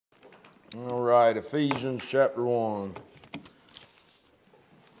All right, Ephesians chapter 1.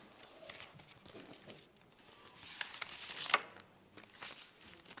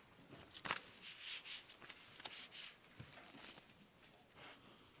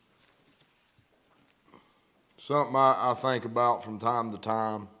 Something I think about from time to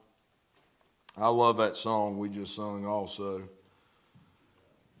time. I love that song we just sung also.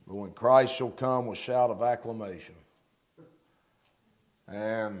 But when Christ shall come with shout of acclamation.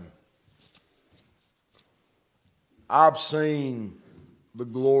 And I've seen the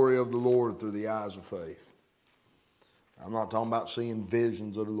glory of the Lord through the eyes of faith. I'm not talking about seeing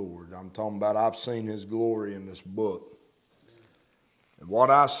visions of the Lord. I'm talking about I've seen His glory in this book. And what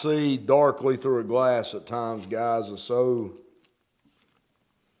I see darkly through a glass at times, guys, is so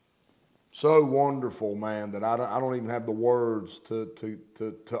wonderful, man, that I don't even have the words to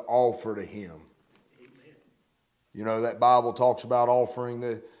offer to Him. Amen. You know, that Bible talks about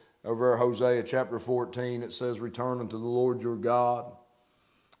offering over Hosea chapter 14, it says, return unto the Lord your God.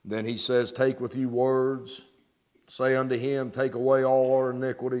 Then He says, take with you words, say unto Him, take away all our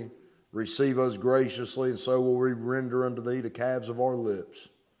iniquity, receive us graciously, and so will we render unto thee the calves of our lips.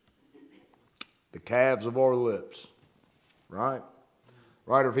 The calves of our lips. Right?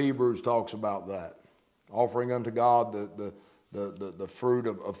 Writer of Hebrews talks about that. Offering unto God the fruit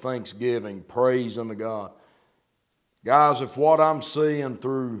of thanksgiving, praise unto God. Guys, if what I'm seeing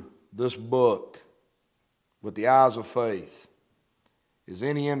through this book with the eyes of faith is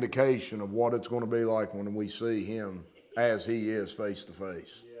any indication of what it's going to be like when we see Him as He is face to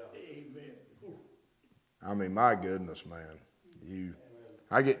face. I mean, my goodness, man.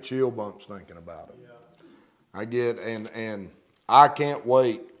 I get chill bumps thinking about it. I get, and I can't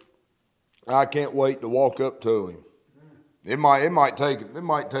wait. I can't wait to walk up to Him. It might take,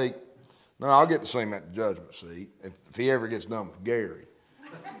 no, I'll get to see Him at the judgment seat if He ever gets done with Gary.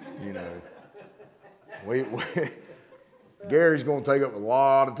 You know, Gary's going to take up a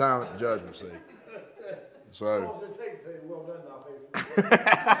lot of time at the judgment seat. So.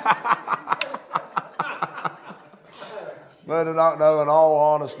 But in all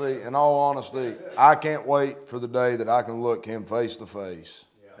honesty, I can't wait for the day that I can look Him face to face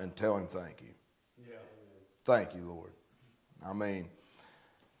and tell Him thank you. Yeah. Thank you, Lord. I mean,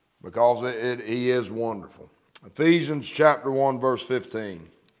 because He is wonderful. Ephesians chapter 1, verse 15.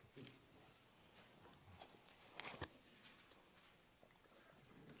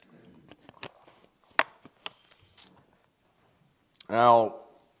 Now,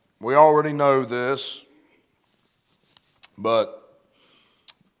 we already know this. But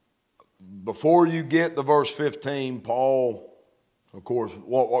before you get to verse 15, Paul, of course,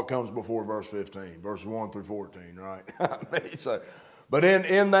 what comes before verse 15? Verses 1 through 14, right? But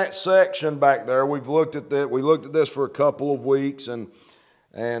in that section back there, we looked at this for a couple of weeks,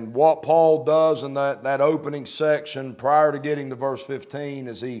 and what Paul does in that opening section prior to getting to verse 15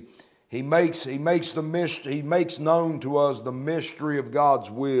 is he makes known to us the mystery of God's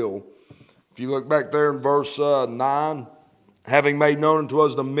will. If you look back there in verse 9, having made known unto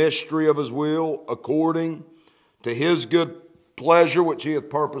us the mystery of His will, according to His good pleasure, which He hath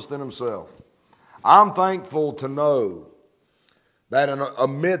purposed in Himself. I'm thankful to know that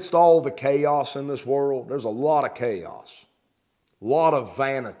amidst all the chaos in this world, there's a lot of chaos, a lot of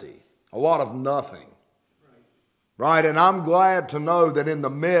vanity, a lot of nothing. Right? And I'm glad to know that in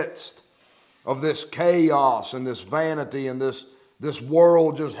the midst of this chaos and this vanity and this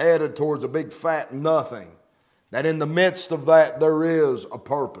world just headed towards a big fat nothing, that in the midst of that there is a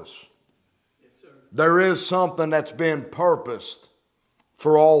purpose. Yes, sir. There is something that's been purposed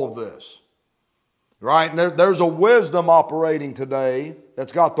for all of this. Right? And there's a wisdom operating today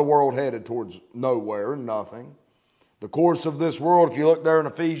that's got the world headed towards nowhere and nothing. The course of this world, if you look there in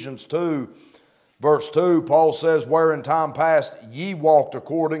Ephesians 2, verse 2, Paul says, where in time past ye walked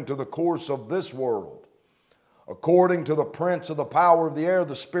according to the course of this world, according to the prince of the power of the air,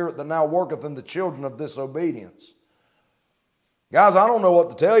 the spirit that now worketh in the children of disobedience. Guys, I don't know what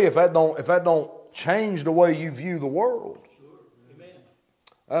to tell you if that don't change the way you view the world. Sure.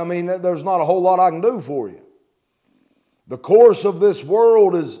 I mean, there's not a whole lot I can do for you. The course of this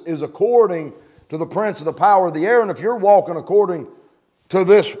world is according to the prince of the power of the air, and if you're walking according to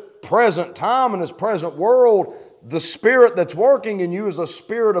this present time and this present world, the spirit that's working in you is a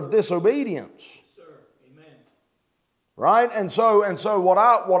spirit of disobedience. Right? And so what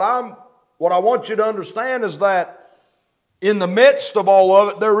I want you to understand is that in the midst of all of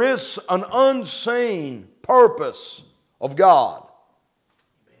it, there is an unseen purpose of God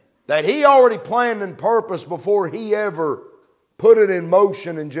that He already planned and purposed before He ever put it in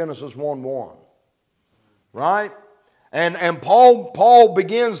motion in Genesis 1:1. Right? And Paul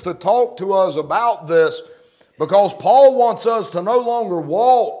begins to talk to us about this because Paul wants us to no longer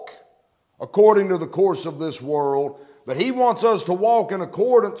walk according to the course of this world, but he wants us to walk in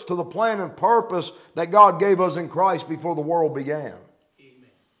accordance to the plan and purpose that God gave us in Christ before the world began. Amen.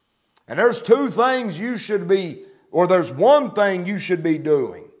 And there's two things you should be, or there's one thing you should be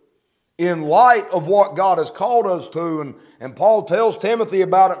doing in light of what God has called us to. And Paul tells Timothy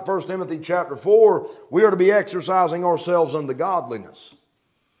about it in 1 Timothy chapter 4. We are to be exercising ourselves unto godliness.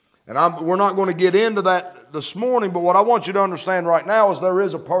 And we're not going to get into that this morning, but what I want you to understand right now is there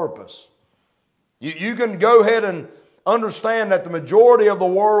is a purpose. You can go ahead and understand that the majority of the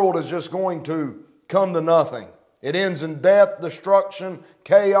world is just going to come to nothing. It ends in death, destruction,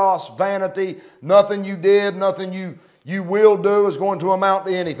 chaos, vanity. Nothing you did, nothing you will do is going to amount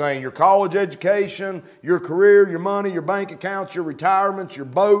to anything. Your college education, your career, your money, your bank accounts, your retirements, your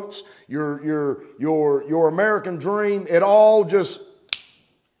boats, your American dream, it all just,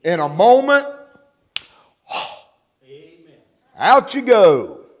 in a moment, out you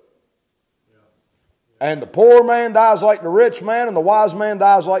go. And the poor man dies like the rich man, and the wise man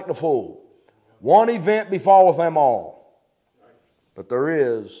dies like the fool. One event befalleth them all. But there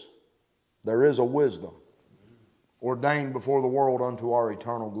is a wisdom ordained before the world unto our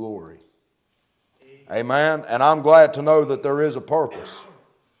eternal glory. Amen. And I'm glad to know that there is a purpose.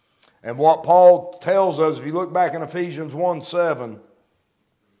 And what Paul tells us, if you look back in Ephesians 1:7,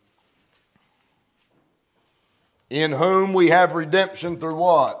 in whom we have redemption through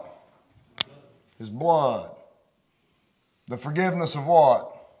what? His blood. The forgiveness of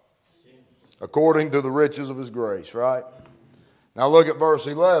what? According to the riches of His grace, right? Now look at verse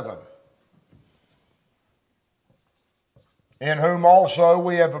 11. In whom also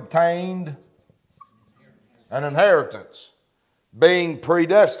we have obtained an inheritance, being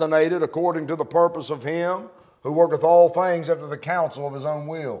predestinated according to the purpose of Him who worketh all things after the counsel of His own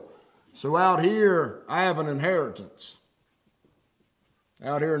will. So out here, I have an inheritance.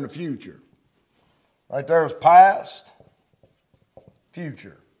 Out here in the future. Right there is past,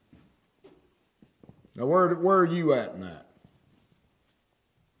 future. Now where are you at in that?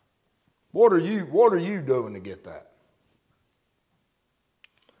 What are you doing to get that?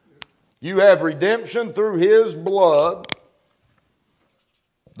 You have redemption through His blood,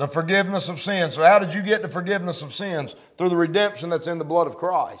 the forgiveness of sins. So how did you get the forgiveness of sins? Through the redemption that's in the blood of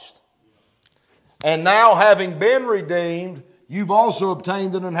Christ. And now having been redeemed, you've also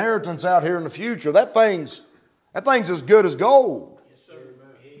obtained an inheritance out here in the future. That thing's as good as gold.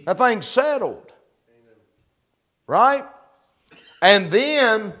 That thing's settled. Right? And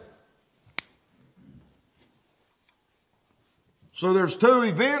then, so there's two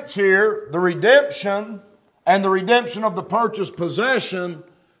events here, the redemption and the redemption of the purchased possession,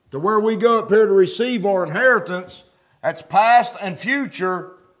 to where we go up here to receive our inheritance. That's past and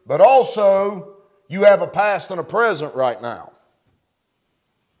future, but also you have a past and a present right now.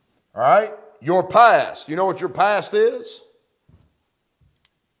 All right? Your past. You know what your past is?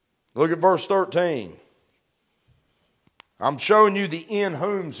 Look at verse 13. I'm showing you the in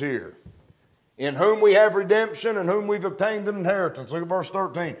whom's here. In whom we have redemption, in whom we've obtained an inheritance. Look at verse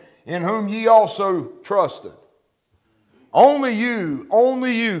 13. In whom ye also trusted. Only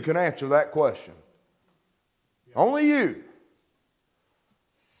you can answer that question. Only you.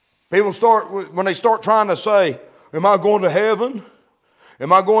 People when they start trying to say, am I going to heaven?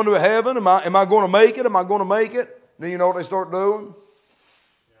 Am I going to heaven? Am I going to make it? Am I going to make it? Do you know what they start doing?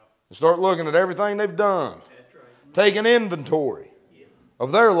 They start looking at everything they've done. Taking inventory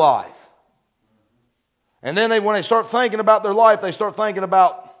of their life. And then when they start thinking about their life, they start thinking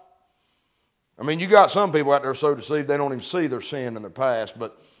about, you got some people out there so deceived they don't even see their sin in their past.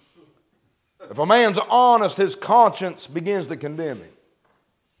 But if a man's honest, his conscience begins to condemn him.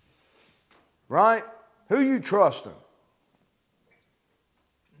 Right? Who you trusting?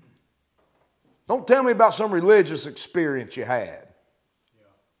 Don't tell me about some religious experience you had.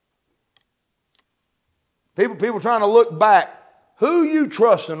 People trying to look back. Who you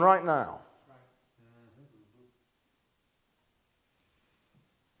trusting right now?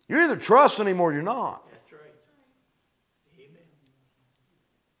 You're either trusting Him or you're not. That's right. Amen.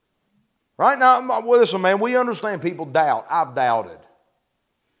 Right now, listen, man, we understand people doubt. I've doubted.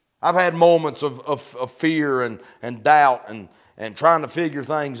 I've had moments of fear and doubt and trying to figure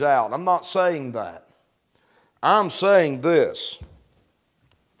things out. I'm not saying that. I'm saying this.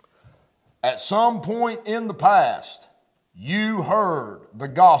 At some point in the past, you heard the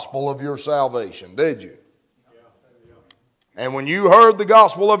gospel of your salvation, did you? And when you heard the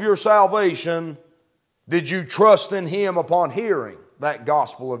gospel of your salvation, did you trust in Him upon hearing that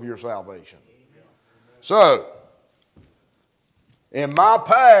gospel of your salvation? So, In my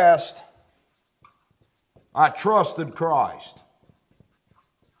past, I trusted Christ.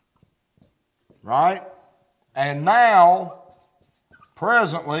 Right? And now,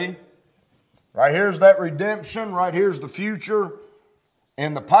 presently, right here's that redemption, right here's the future.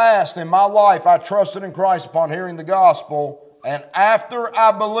 In the past, in my life, I trusted in Christ upon hearing the gospel, and after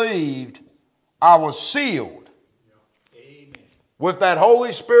I believed, I was sealed with that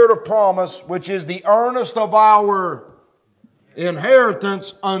Holy Spirit of promise, which is the earnest of our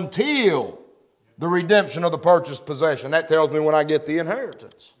inheritance until the redemption of the purchased possession. That tells me when I get the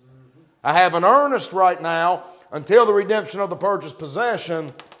inheritance. I have an earnest right now until the redemption of the purchased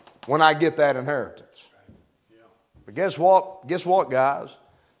possession when I get that inheritance. But guess what? Guess what, guys?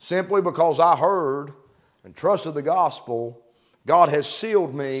 Simply because I heard and trusted the gospel, God has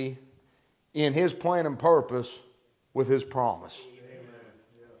sealed me in His plan and purpose with His promise.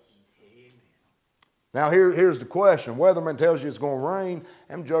 Now here's the question. Weatherman tells you it's going to rain.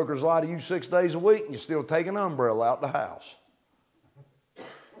 Them jokers lie to you 6 days a week and you still take an umbrella out the house.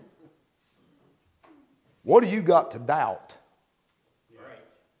 What do you got to doubt?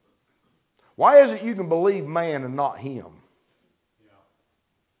 Why is it you can believe man and not Him?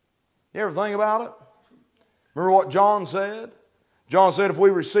 You ever think about it? Remember what John said? John said if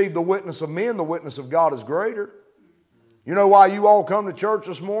we receive the witness of men, the witness of God is greater. You know why you all come to church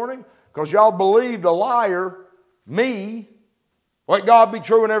this morning? Because y'all believed a liar, me. Let God be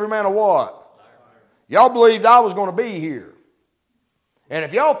true and every man a what? Y'all believed I was going to be here. And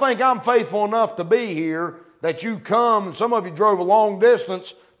if y'all think I'm faithful enough to be here, that you come, and some of you drove a long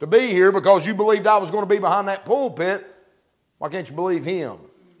distance to be here because you believed I was going to be behind that pulpit, why can't you believe Him?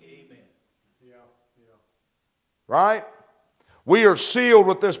 Amen. Right? We are sealed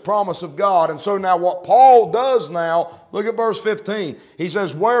with this promise of God. And so now what Paul does now, look at verse 15. He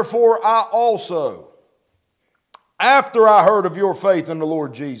says, wherefore I also, after I heard of your faith in the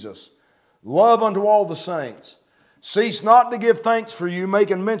Lord Jesus, love unto all the saints, cease not to give thanks for you,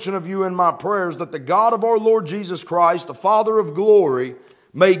 making mention of you in my prayers, that the God of our Lord Jesus Christ, the Father of glory,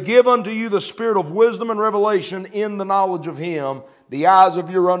 may give unto you the spirit of wisdom and revelation in the knowledge of Him, the eyes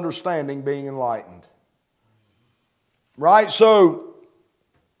of your understanding being enlightened. Right? So,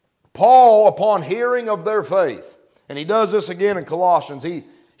 Paul, upon hearing of their faith, and he does this again in Colossians,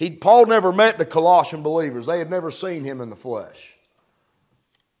 Paul never met the Colossian believers. They had never seen him in the flesh.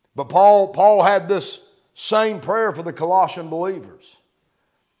 But Paul had this same prayer for the Colossian believers.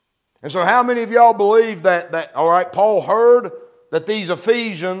 And so how many of y'all believe that all right, Paul heard that these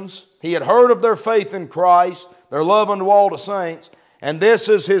Ephesians, he had heard of their faith in Christ, their love unto all the saints, and this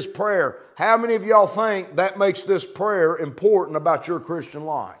is his prayer. How many of y'all think that makes this prayer important about your Christian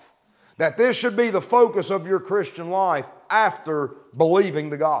life? That this should be the focus of your Christian life after believing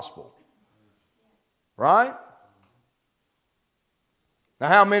the gospel. Right? Now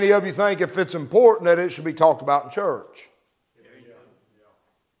how many of you think if it's important that it should be talked about in church?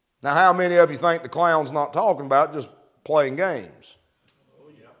 Now how many of you think the clown's not talking about it, just playing games?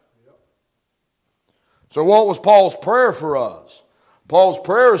 So what was Paul's prayer for us? Paul's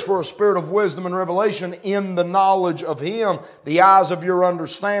prayer is for a spirit of wisdom and revelation in the knowledge of Him, the eyes of your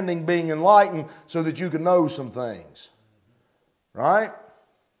understanding being enlightened so that you can know some things. Right?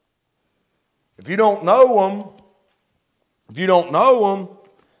 If you don't know Him,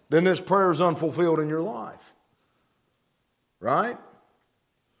 then this prayer is unfulfilled in your life. Right?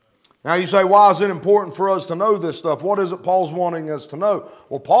 Now you say, why is it important for us to know this stuff? What is it Paul's wanting us to know?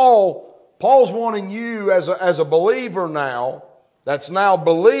 Well, Paul's wanting you as a believer now, that's now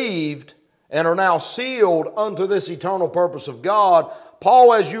believed and are now sealed unto this eternal purpose of God.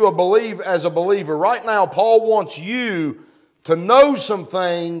 Paul, as a believer, right now, Paul wants you to know some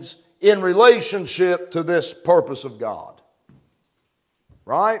things in relationship to this purpose of God.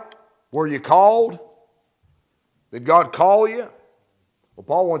 Right? Were you called? Did God call you? Well,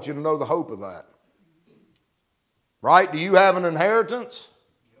 Paul wants you to know the hope of that. Right? Do you have an inheritance?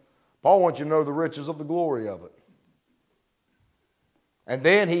 Paul wants you to know the riches of the glory of it. And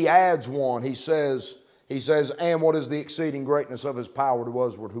then he adds one. He says, and what is the exceeding greatness of His power to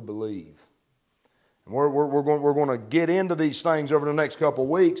us who believe. And we're going to get into these things over the next couple of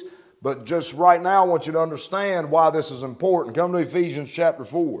weeks. But just right now I want you to understand why this is important. Come to Ephesians chapter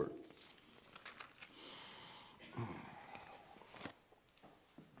 4.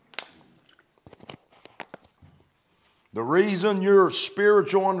 The reason your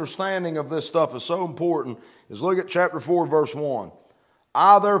spiritual understanding of this stuff is so important is look at chapter 4, verse 1.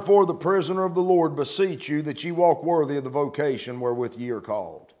 I, therefore, the prisoner of the Lord, beseech you that ye walk worthy of the vocation wherewith ye are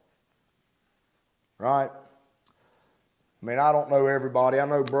called. Right? I mean, I don't know everybody. I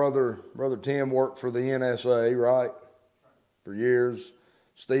know Brother Tim worked for the NSA, right? for years.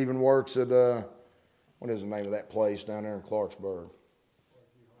 Stephen works at, what is the name of that place down there in Clarksburg?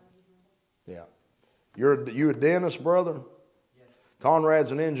 Yeah. You a dentist, brother? Yes.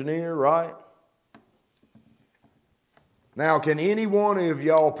 Conrad's an engineer, right? Now, can any one of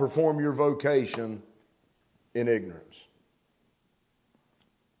y'all perform your vocation in ignorance?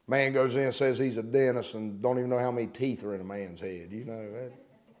 Man goes in and says he's a dentist and don't even know how many teeth are in a man's head. You know that?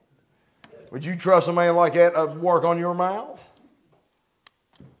 Would you trust a man like that to work on your mouth?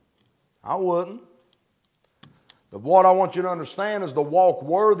 I wouldn't. But what I want you to understand is the walk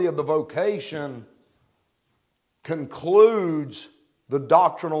worthy of the vocation concludes the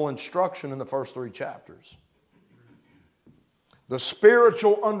doctrinal instruction in the first 3 chapters. The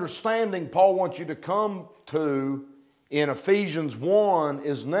spiritual understanding Paul wants you to come to in Ephesians 1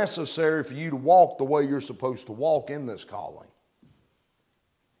 is necessary for you to walk the way you're supposed to walk in this calling.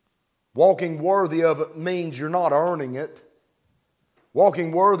 Walking worthy of it means you're not earning it.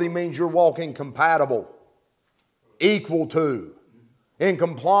 Walking worthy means you're walking compatible, equal to, in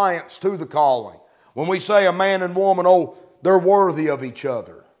compliance to the calling. When we say a man and woman, oh, they're worthy of each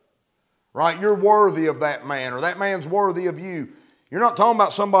other. Right? You're worthy of that man, or that man's worthy of you. You're not talking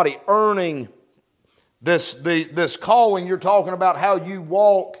about somebody earning this calling. You're talking about how you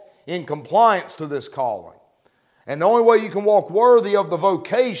walk in compliance to this calling. And the only way you can walk worthy of the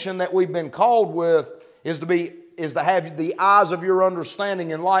vocation that we've been called with is to have the eyes of your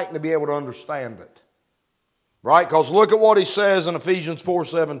understanding enlightened to be able to understand it. Right? Because look at what he says in Ephesians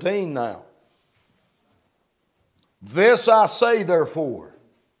 4:17 now. This I say therefore,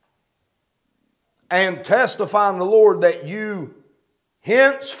 and testify in the Lord that you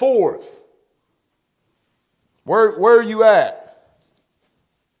henceforth, where are you at?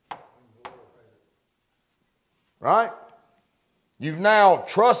 Right? You've now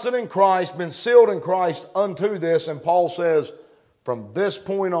trusted in Christ, been sealed in Christ unto this, and Paul says, from this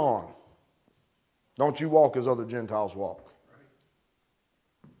point on, don't you walk as other Gentiles walk.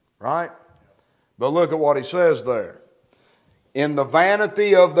 Right? But look at what he says there. In the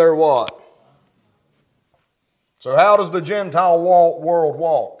vanity of their what? So how does the Gentile world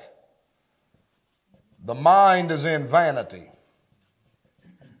walk? The mind is in vanity.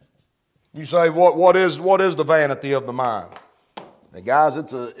 You say, what is the vanity of the mind? Now, guys,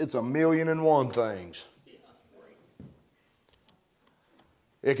 it's a million and one things.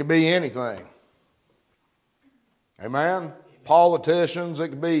 It could be anything. Amen? Politicians, it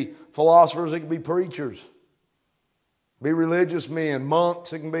could be philosophers, it could be preachers. Be religious men,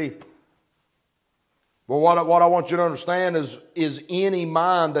 monks, it can be. Well, what I want you to understand is any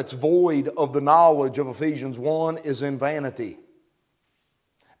mind that's void of the knowledge of Ephesians 1 is in vanity.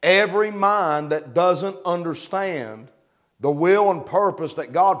 Every mind that doesn't understand the will and purpose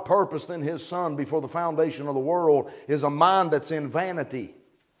that God purposed in His Son before the foundation of the world is a mind that's in vanity.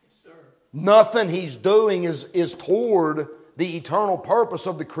 Yes, nothing he's doing is toward the eternal purpose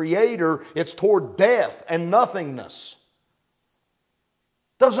of the Creator. It's toward death and nothingness.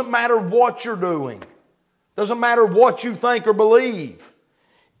 Doesn't matter what you're doing. Doesn't matter what you think or believe.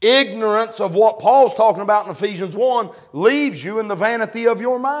 Ignorance of what Paul's talking about in Ephesians 1 leaves you in the vanity of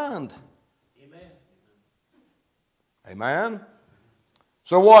your mind. Amen. Amen.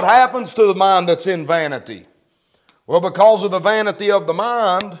 So what happens to the mind that's in vanity? Well, because of the vanity of the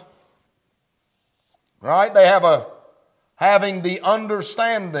mind, right, they have having the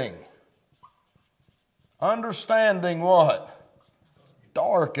understanding. Understanding what?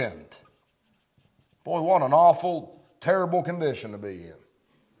 Darkened. Boy, what an awful, terrible condition to be in.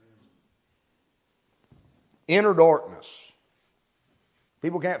 Inner darkness.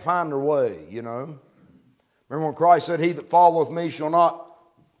 People can't find their way, you know. Remember when Christ said, he that followeth me shall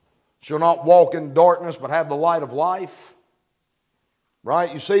not walk in darkness, but have the light of life?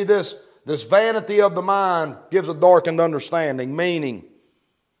 Right? You see this vanity of the mind gives a darkened understanding. Meaning,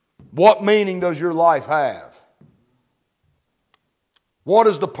 what meaning does your life have? What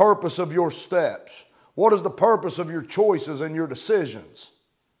is the purpose of your steps? What is the purpose of your choices and your decisions?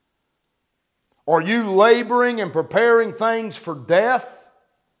 Are you laboring and preparing things for death?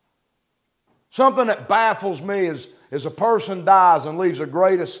 Something that baffles me is a person dies and leaves a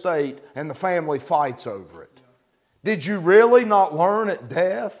great estate and the family fights over it. Did you really not learn at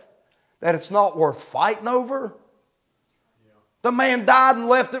death that it's not worth fighting over? The man died and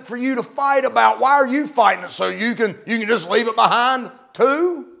left it for you to fight about. Why are you fighting it? So you can just leave it behind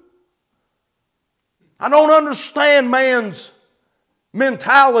too? I don't understand man's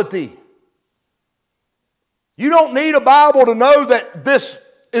mentality. You don't need a Bible to know that this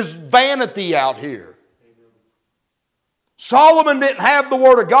is vanity out here. Solomon didn't have the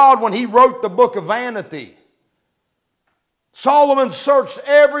Word of God when he wrote the book of vanity. Solomon searched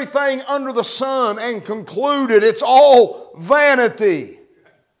everything under the sun and concluded it's all vanity.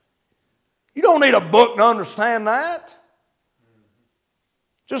 You don't need a book to understand that.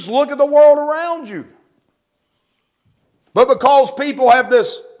 Just look at the world around you. But because people have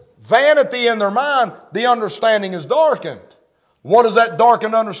this vanity in their mind, the understanding is darkened. What does that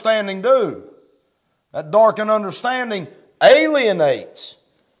darkened understanding do? That darkened understanding alienates.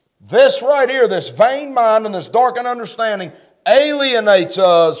 This right here, this vain mind and this darkened understanding alienates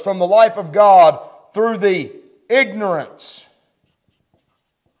us from the life of God through the ignorance.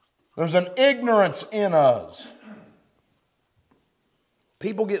 There's an ignorance in us.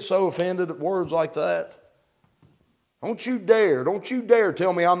 People get so offended at words like that. Don't you dare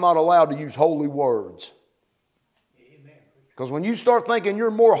tell me I'm not allowed to use holy words. Because when you start thinking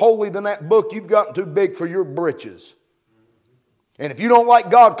you're more holy than that book, you've gotten too big for your britches. And if you don't like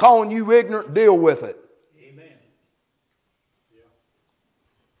God calling you ignorant, deal with it. Amen. Yeah.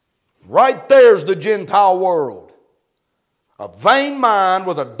 Right there's the Gentile world. A vain mind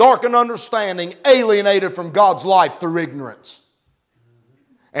with a darkened understanding, alienated from God's life through ignorance.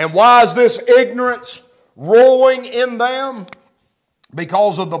 And why is this ignorance rolling in them?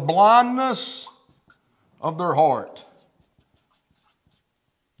 Because of the blindness of their heart.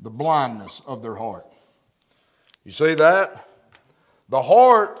 The blindness of their heart. You see that? The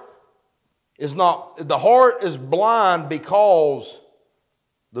heart is blind because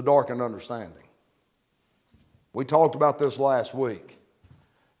the darkened understanding. We talked about this last week.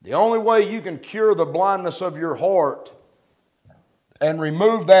 The only way you can cure the blindness of your heart and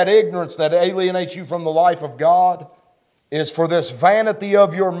remove that ignorance that alienates you from the life of God is for this vanity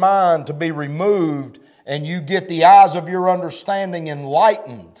of your mind to be removed and you get the eyes of your understanding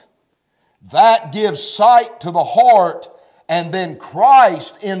enlightened. That gives sight to the heart, and then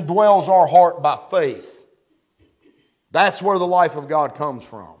Christ indwells our heart by faith. That's where the life of God comes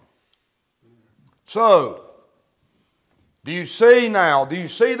from. So, do you see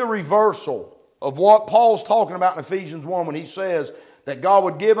the reversal of what Paul's talking about in Ephesians 1 when he says that God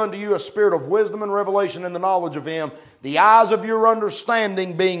would give unto you a spirit of wisdom and revelation in the knowledge of Him, the eyes of your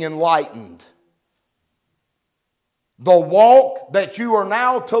understanding being enlightened. The walk that you are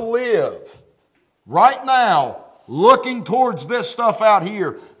now to live, right now, looking towards this stuff out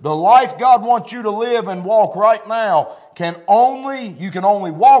here, the life God wants you to live and walk right now, you can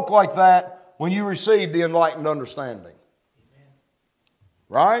only walk like that when you receive the enlightened understanding.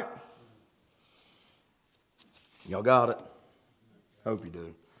 Right? Y'all got it? Hope you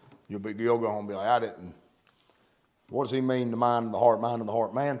do. You'll go home and be like, I didn't. What does he mean, the mind and the heart, mind and the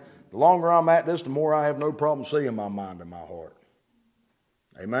heart? Man, the longer I'm at this, the more I have no problem seeing my mind and my heart.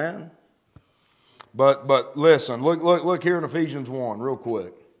 Amen? But listen, look here in Ephesians 1 real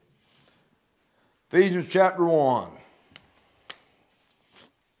quick. Ephesians chapter 1.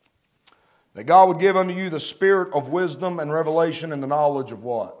 That God would give unto you the spirit of wisdom and revelation and the knowledge of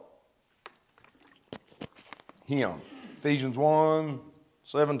what? Him. Ephesians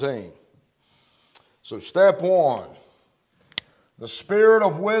 1:17. So step 1. The spirit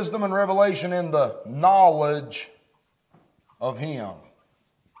of wisdom and revelation in the knowledge of Him.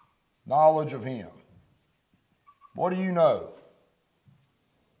 Knowledge of Him. What do you know?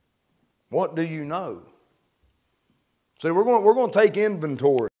 What do you know? See, we're going to take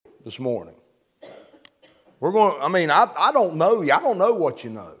inventory this morning. I don't know you. I don't know what you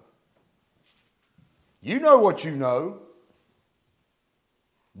know. You know what you know.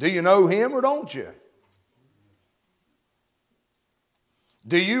 Do you know Him or don't you?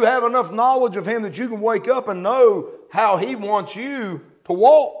 Do you have enough knowledge of Him that you can wake up and know how He wants you to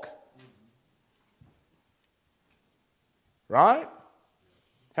walk? Right?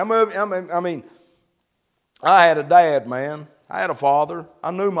 I had a dad, man. I had a father.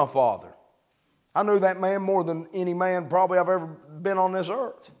 I knew my father. I knew that man more than any man probably I've ever been on this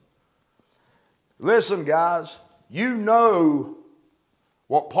earth. Listen, guys, you know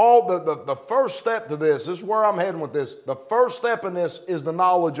what Paul, the first step to this is where I'm heading with this. The first step in this is the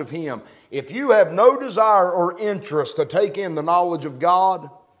knowledge of Him. If you have no desire or interest to take in the knowledge of God,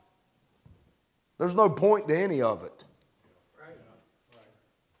 there's no point to any of it.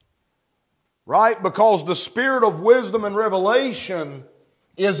 Right? Because the spirit of wisdom and revelation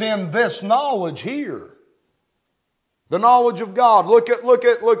is in this knowledge here. The knowledge of God. Look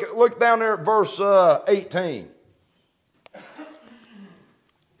down there at verse 18.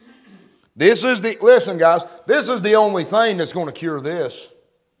 Listen guys, this is the only thing that's going to cure this.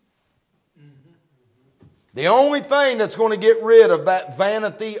 The only thing that's going to get rid of that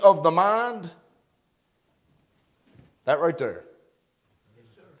vanity of the mind, that right there.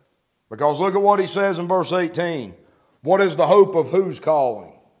 Because look at what he says in verse 18. What is the hope of whose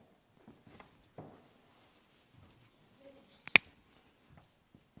calling?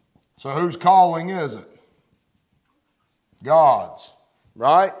 So whose calling is it? God's,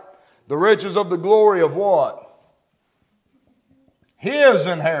 right? The riches of the glory of what? His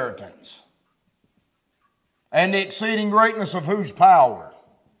inheritance. And the exceeding greatness of whose power?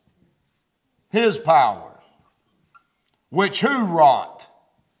 His power. Which who wrought?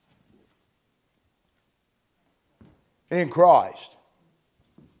 In Christ.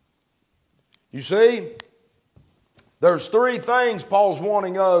 You see, there's three things Paul's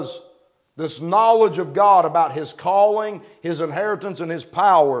wanting us, this knowledge of God about His calling, His inheritance, and His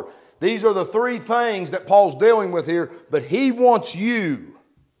power. These are the three things that Paul's dealing with here, but he wants you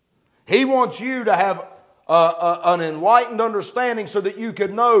to have an enlightened understanding so that you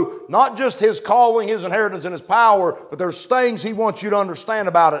could know not just His calling, His inheritance, and His power, but there's things He wants you to understand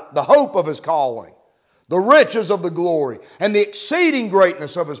about it. The hope of His calling, the riches of the glory, and the exceeding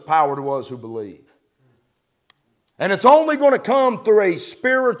greatness of His power to us who believe. And it's only going to come through a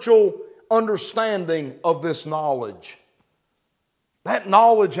spiritual understanding of this knowledge. That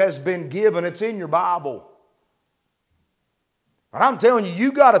knowledge has been given. It's in your Bible. But I'm telling you,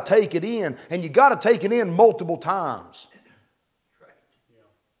 you got to take it in, and you got to take it in multiple times.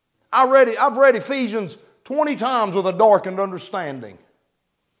 I've read Ephesians 20 times with a darkened understanding.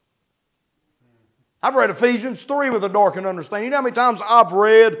 I've read Ephesians 3 with a darkened understanding. You know how many times I've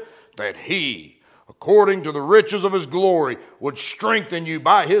read that He, according to the riches of His glory, would strengthen you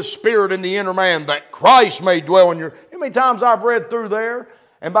by His Spirit in the inner man, that Christ may dwell in your... You know how many times I've read through there,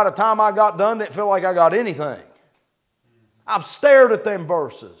 and by the time I got done, didn't feel like I got anything. I've stared at them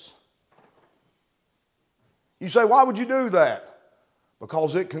verses. You say, why would you do that?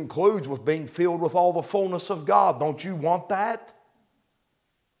 Because it concludes with being filled with all the fullness of God. Don't you want that?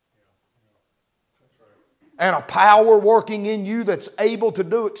 And a power working in you that's able to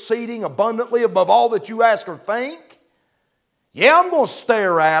do exceeding abundantly above all that you ask or think? Yeah, I'm going to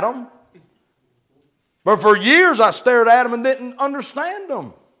stare at them. But for years I stared at them and didn't understand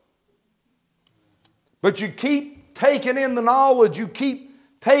them. But you keep taking in the knowledge. You keep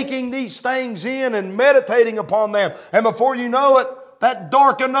taking these things in and meditating upon them. And before you know it, that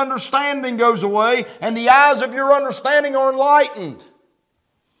darkened understanding goes away and the eyes of your understanding are enlightened.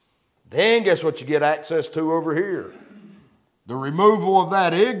 Then guess what you get access to over here? The removal of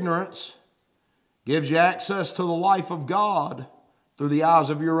that ignorance gives you access to the life of God through the eyes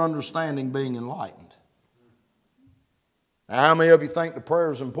of your understanding being enlightened. Now, how many of you think the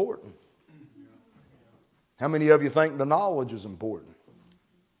prayer is important? How many of you think the knowledge is important?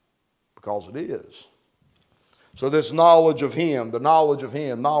 Because it is. So this knowledge of Him, the knowledge of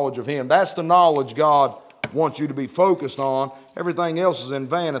Him, knowledge of Him, that's the knowledge God wants you to be focused on. Everything else is in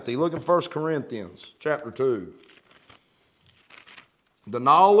vanity. Look at 1 Corinthians chapter 2. The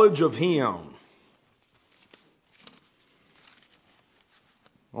knowledge of Him.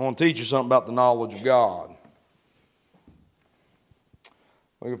 I want to teach you something about the knowledge of God.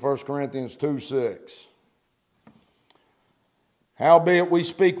 Look at 1 Corinthians 2:6. Howbeit we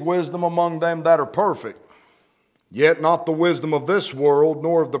speak wisdom among them that are perfect, yet not the wisdom of this world,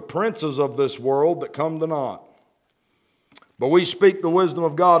 nor of the princes of this world that come to naught. But we speak the wisdom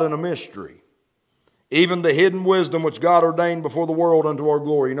of God in a mystery, even the hidden wisdom which God ordained before the world unto our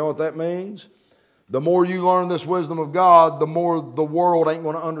glory. You know what that means? The more you learn this wisdom of God, the more the world ain't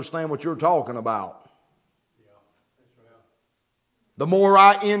going to understand what you're talking about. The more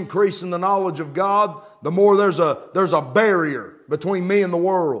I increase in the knowledge of God, the more there's a barrier between me and the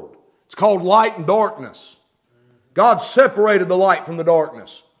world. It's called light and darkness. God separated the light from the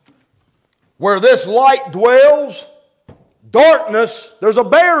darkness. Where this light dwells, darkness, there's a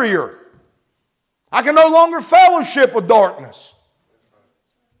barrier. I can no longer fellowship with darkness.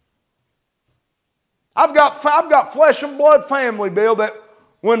 I've got flesh and blood family, Bill, that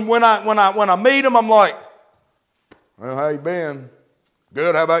when I meet them, I'm like, well, how you been?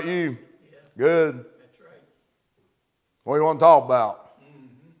 Good, how about you? Yeah. Good. That's right. What do you want to talk about?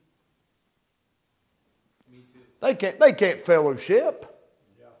 Mm-hmm. Me too. They can't fellowship.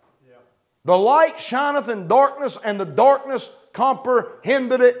 Yeah. Yeah. The light shineth in darkness, and the darkness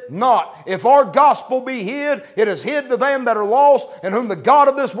comprehended it not. If our gospel be hid, it is hid to them that are lost, and whom the God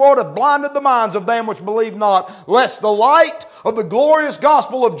of this world hath blinded the minds of them which believe not, lest the light of the glorious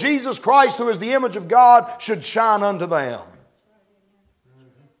gospel of Jesus Christ, who is the image of God, should shine unto them.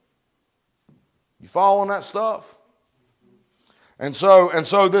 You following that stuff? And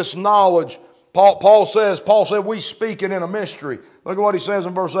so this knowledge, Paul said, we speak it in a mystery. Look at what he says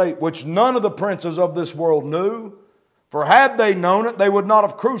in verse 8, which none of the princes of this world knew, For had they known it, they would not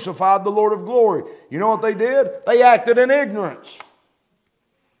have crucified the Lord of glory. You know what they did? They acted in ignorance.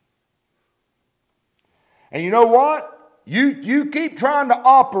 And you know what? You keep trying to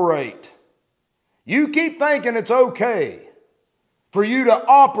operate. You keep thinking it's okay for you to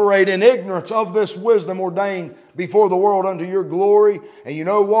operate in ignorance of this wisdom ordained before the world unto your glory. And you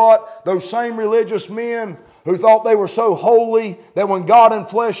know what? Those same religious men who thought they were so holy that when God in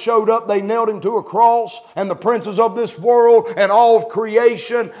flesh showed up, they nailed Him to a cross, and the princes of this world and all of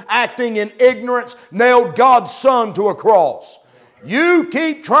creation, acting in ignorance, nailed God's Son to a cross. You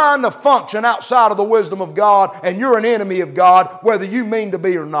keep trying to function outside of the wisdom of God, and you're an enemy of God, whether you mean to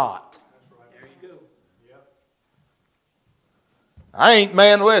be or not. There you go. Yep. I ain't,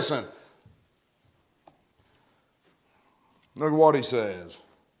 man, listen. Look at what he says.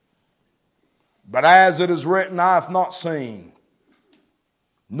 But as it is written, eye hath not seen,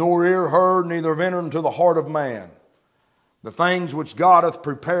 nor ear heard, neither have entered into the heart of man, the things which God hath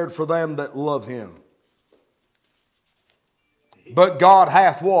prepared for them that love Him. But God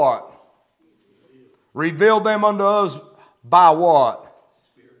hath what? Revealed them unto us by what?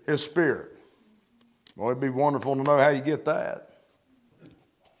 His Spirit. Well, it'd be wonderful to know how you get that.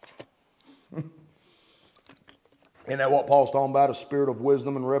 Isn't that what Paul's talking about? A spirit of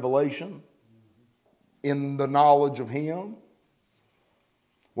wisdom and revelation in the knowledge of Him.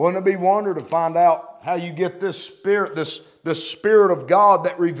 Wouldn't it be wonder to find out how you get this Spirit, this Spirit of God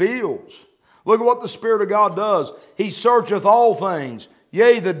that reveals? Look at what the Spirit of God does. He searcheth all things,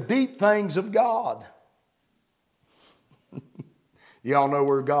 yea, the deep things of God. Y'all know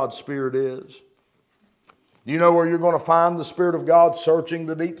where God's Spirit is? You know where you're going to find the Spirit of God searching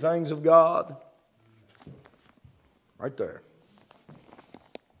the deep things of God? Right there.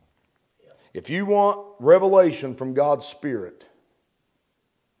 If you want revelation from God's Spirit,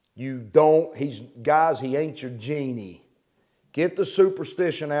 you don't, guys, He ain't your genie. Get the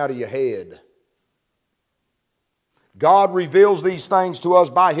superstition out of your head. God reveals these things to us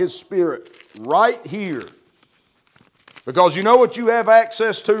by His Spirit right here. Because you know what you have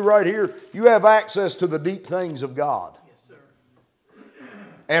access to right here? You have access to the deep things of God. Yes, sir.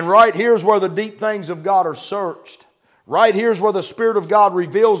 And right here's where the deep things of God are searched. Right here's where the Spirit of God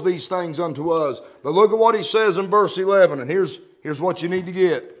reveals these things unto us. But look at what he says in verse 11. And here's what you need to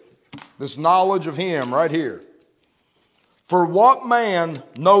get. This knowledge of Him right here. For what man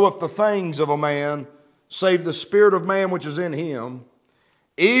knoweth the things of a man, save the spirit of man which is in him?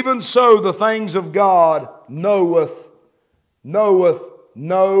 Even so the things of God knoweth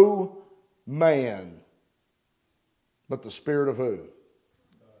no man, but the Spirit of who?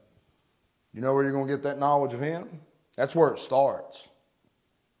 You know where you're going to get that knowledge of Him? That's where it starts.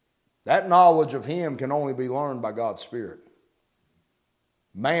 That knowledge of Him can only be learned by God's Spirit.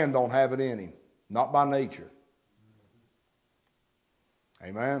 Man don't have it in him, not by nature.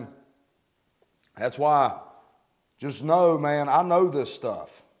 Amen. That's why, just know, man, I know this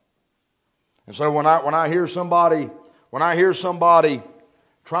stuff. And so when I hear somebody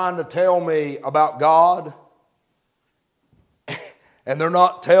trying to tell me about God, and they're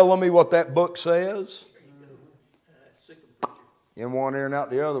not telling me what that book says, in one ear and out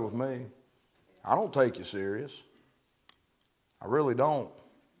the other with me, I don't take you serious. I really don't.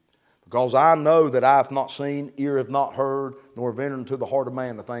 Because I know that eye hath not seen, ear hath not heard, nor have entered into the heart of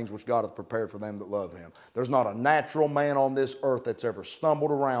man the things which God hath prepared for them that love Him. There's not a natural man on this earth that's ever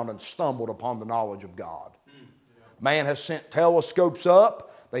stumbled around and stumbled upon the knowledge of God. Man has sent telescopes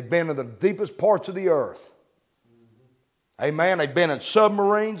up. They've been in the deepest parts of the earth. Amen. They've been in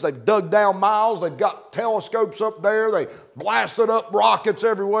submarines. They've dug down miles. They've got telescopes up there. They blasted up rockets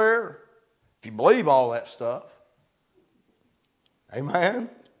everywhere. If you believe all that stuff. Amen.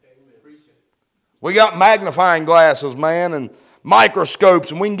 We got magnifying glasses, man, and microscopes,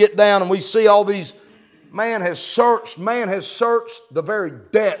 and we can get down and we see all these. Man has searched the very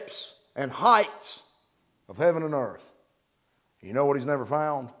depths and heights of heaven and earth. You know what he's never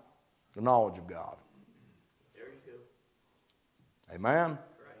found? The knowledge of God. There you go. Amen?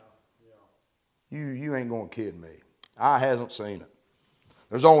 Right. You ain't going to kid me. Eye hasn't seen it.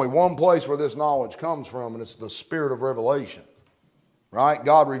 There's only one place where this knowledge comes from, and it's the Spirit of revelation. Right?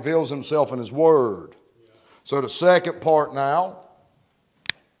 God reveals Himself in His Word. So the second part now.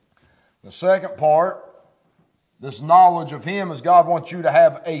 The second part, this knowledge of Him, is God wants you to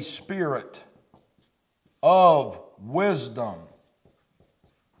have a spirit of wisdom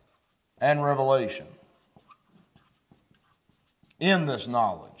and revelation in this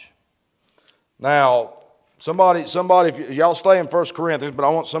knowledge. Now, somebody, if y'all stay in 1 Corinthians, but I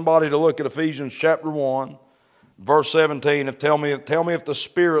want somebody to look at Ephesians chapter 1. Verse 17, tell me if the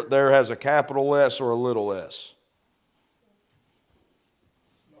Spirit there has a capital S or a little s.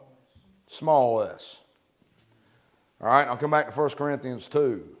 small s. All right, I'll come back to 1 Corinthians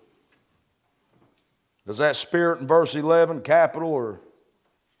 2. Does that Spirit in verse 11 capital or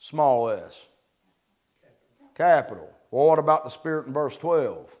small s? Capital. Well, what about the Spirit in verse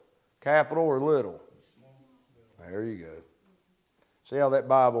 12? Capital or little? There you go. See how that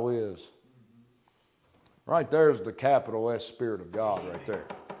Bible is? Right there's the capital S Spirit of God right there.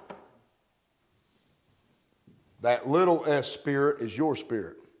 That little s Spirit is your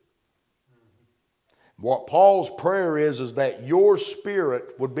spirit. What Paul's prayer is that your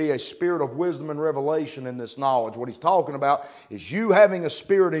spirit would be a spirit of wisdom and revelation in this knowledge. What he's talking about is you having a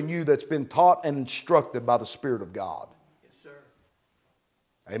spirit in you that's been taught and instructed by the Spirit of God. Yes,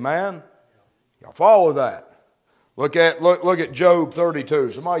 sir. Amen? Y'all follow that? Look at Job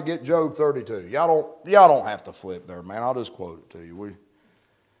 32. Somebody get Job 32. Y'all don't have to flip there, man. I'll just quote it to you. We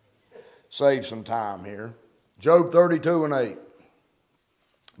save some time here. Job 32 and 8.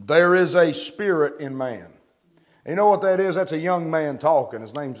 There is a spirit in man. And you know what that is? That's a young man talking.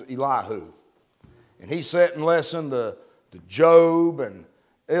 His name's Elihu. And he sat and listened to Job and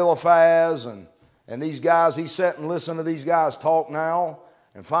Eliphaz and these guys. He sat and listened to these guys talk now.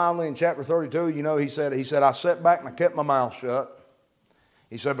 And finally in chapter 32, you know, he said, I sat back and I kept my mouth shut.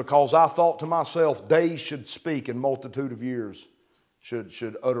 He said, because I thought to myself, days should speak and multitude of years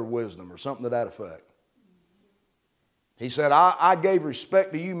should utter wisdom, or something to that effect. He said, I gave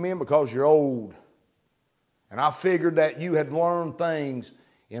respect to you men because you're old. And I figured that you had learned things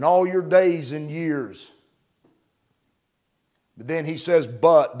in all your days and years. But then he says,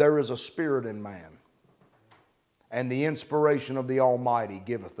 but there is a spirit in man, and the inspiration of the Almighty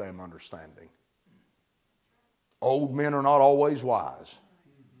giveth them understanding. Old men are not always wise.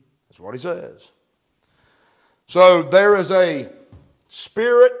 That's what he says. So there is a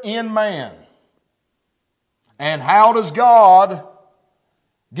spirit in man. And how does God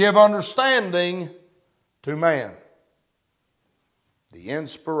give understanding to man? The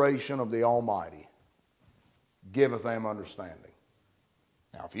inspiration of the Almighty giveth them understanding.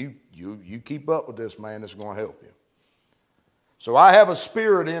 Now, if you keep up with this, man, it's going to help you. So I have a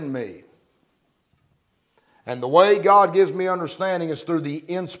spirit in me. And the way God gives me understanding is through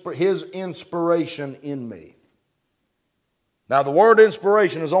His inspiration in me. Now, the word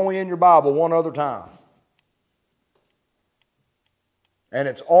inspiration is only in your Bible one other time. And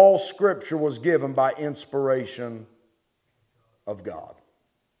it's all Scripture was given by inspiration of God.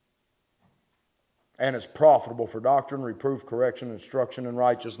 And it's profitable for doctrine, reproof, correction, instruction in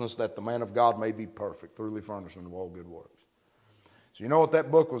righteousness, that the man of God may be perfect, thoroughly furnished unto all good works. So you know what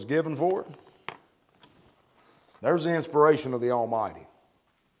that book was given for? There's the inspiration of the Almighty.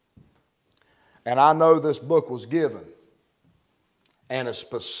 And I know this book was given and is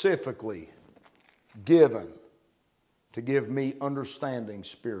specifically given to give me understanding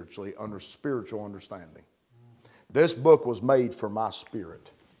spiritually, spiritual understanding. This book was made for my spirit.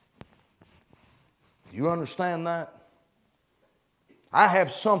 Do you understand that? I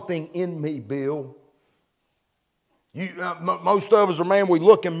have something in me, Bill. Most of us are, man, we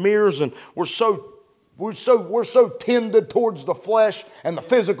look in mirrors and we're so tended towards the flesh and the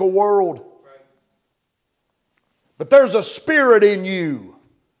physical world. But there's a spirit in you.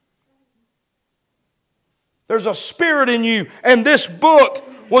 There's a spirit in you, and this book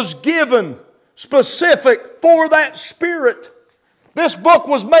was given specific for that spirit. This book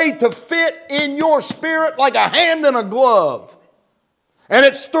was made to fit in your spirit like a hand in a glove. And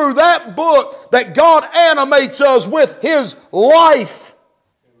it's through that book that God animates us with His life.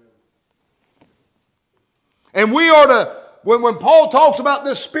 And we are to, when Paul talks about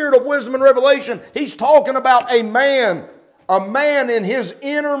this spirit of wisdom and revelation, he's talking about a man in his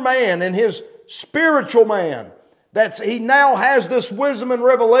inner man, in his spiritual man. He now has this wisdom and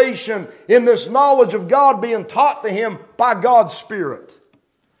revelation in this knowledge of God being taught to him by God's Spirit.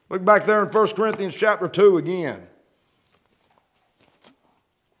 Look back there in 1 Corinthians chapter 2 again.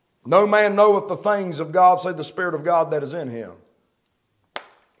 No man knoweth the things of God, save the Spirit of God that is in him.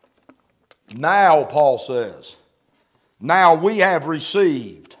 Now, Paul says, now we have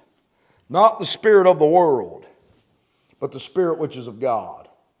received not the spirit of the world, but the Spirit which is of God.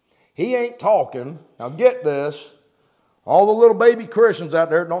 He ain't talking, now get this, all the little baby Christians out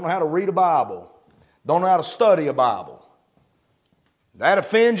there don't know how to read a Bible, don't know how to study a Bible. That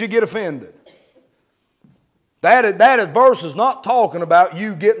offends you, get offended. That verse is not talking about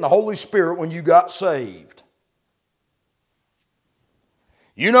you getting the Holy Spirit when you got saved.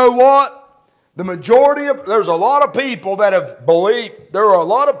 You know what? There's a lot of people that have believed, there are a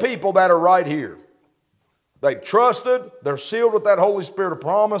lot of people that are right here. They've trusted, they're sealed with that Holy Spirit of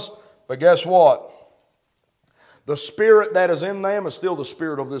promise, but guess what? The spirit that is in them is still the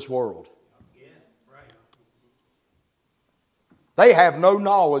spirit of this world. They have no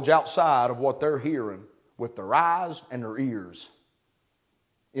knowledge outside of what they're hearing with their eyes and their ears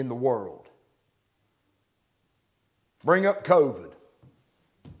in the world. Bring up COVID.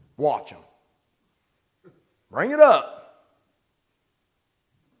 Watch them. Bring it up.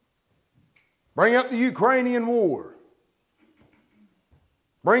 Bring up the Ukrainian war.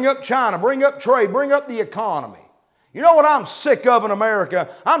 Bring up China. Bring up trade. Bring up the economy. You know what I'm sick of in America?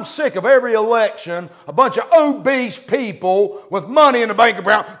 I'm sick of every election, a bunch of obese people with money in the bank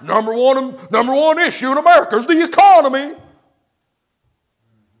account. Number one issue in America is the economy.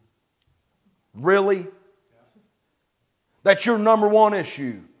 Really? That's your number one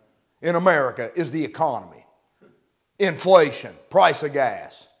issue in America is the economy. Inflation, price of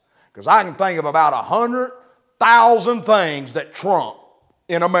gas. Because I can think of about 100,000 things that trump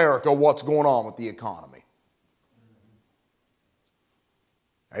in America what's going on with the economy.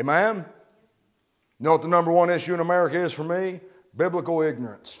 Amen? You know what the number one issue in America is for me? Biblical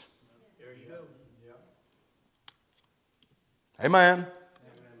ignorance. There you go. Yeah. Amen?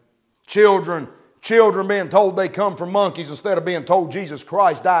 Children being told they come from monkeys instead of being told Jesus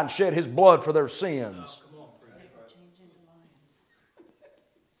Christ died and shed His blood for their sins.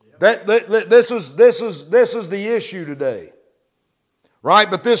 This is the issue today.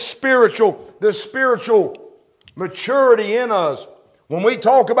 Right? But this spiritual maturity in us, when we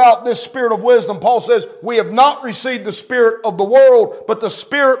talk about this spirit of wisdom, Paul says, we have not received the spirit of the world, but the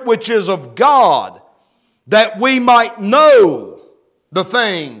Spirit which is of God, that we might know the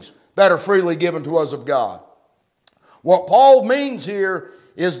things that are freely given to us of God. What Paul means here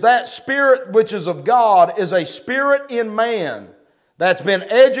is that Spirit which is of God is a spirit in man that's been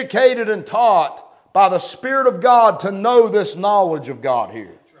educated and taught by the Spirit of God to know this knowledge of God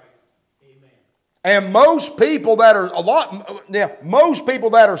here. And most people that are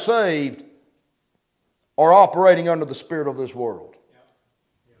saved are operating under the spirit of this world.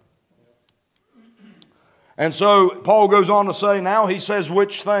 And so Paul goes on to say, now he says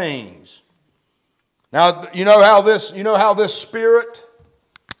which things. Now you know how this spirit,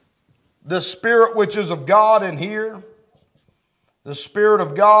 the Spirit which is of God in here, the Spirit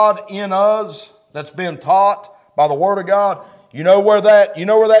of God in us that's been taught by the Word of God, you know where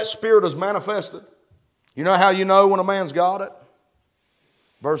that spirit is manifested? You know how you know when a man's got it?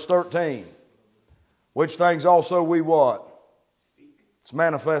 Verse 13. Which things also we what? It's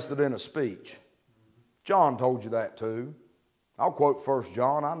manifested in a speech. John told you that too. I'll quote 1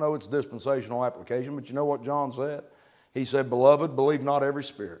 John. I know it's dispensational application, but you know what John said? He said, Beloved, believe not every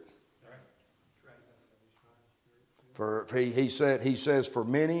spirit. For he says, for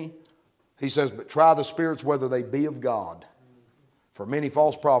many, he says, but try the spirits whether they be of God. For many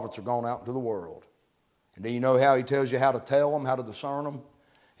false prophets are gone out into the world. And do you know how he tells you how to tell them, how to discern them?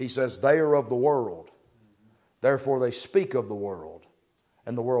 He says, they are of the world. Therefore they speak of the world,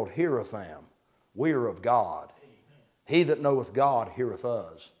 and the world heareth them. We are of God. He that knoweth God heareth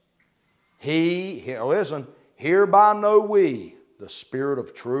us. Listen, hereby know we the spirit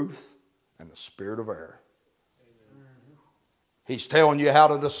of truth and the spirit of error. He's telling you how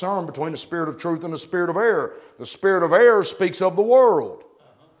to discern between the spirit of truth and the spirit of error. The spirit of error speaks of the world.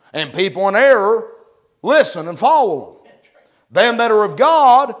 And people in error listen and follow them. Them that are of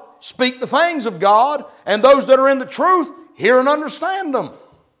God speak the things of God, and those that are in the truth hear and understand them.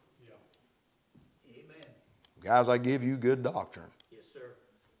 Amen. Guys, I give you good doctrine. Yes, sir.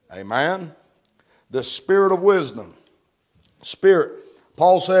 Amen. The spirit of wisdom. Spirit.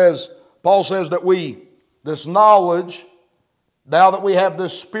 Paul says that this knowledge, now that we have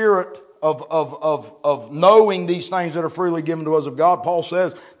this spirit of knowing these things that are freely given to us of God, Paul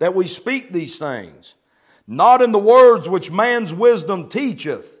says that we speak these things. Not in the words which man's wisdom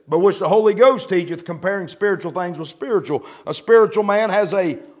teacheth, but which the Holy Ghost teacheth, comparing spiritual things with spiritual. A spiritual man has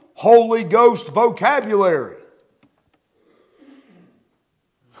a Holy Ghost vocabulary.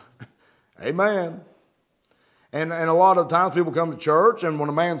 Amen. And a lot of times people come to church, and when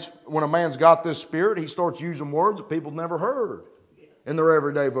a man's got this spirit, he starts using words that people never heard in their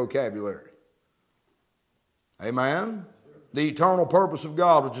everyday vocabulary. Amen. The eternal purpose of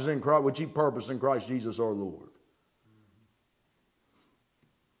God, which is in Christ, which He purposed in Christ Jesus our Lord.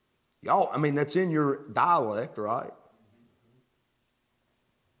 Y'all, that's in your dialect, right?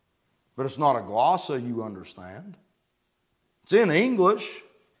 But it's not a glossa you understand. It's in English.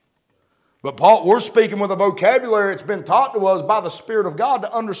 But Paul, we're speaking with a vocabulary that's been taught to us by the Spirit of God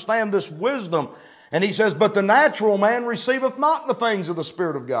to understand this wisdom. And he says, but the natural man receiveth not the things of the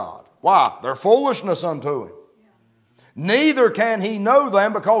Spirit of God. Why? They're foolishness unto him. Neither can he know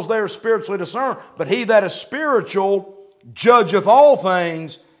them because they are spiritually discerned. But he that is spiritual judgeth all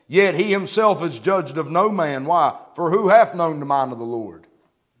things, Yet he himself is judged of no man. Why? For who hath known the mind of the Lord,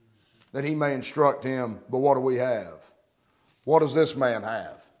 that he may instruct him? But what do we have? What does this man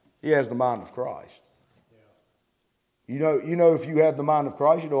have? He has the mind of Christ. You know, if you have the mind of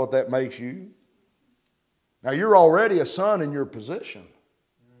Christ, you know what that makes you. Now, you're already a son in your position.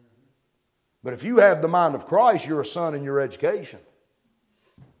 But if you have the mind of Christ, you're a son in your education.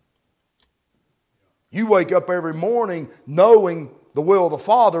 You wake up every morning knowing the will of the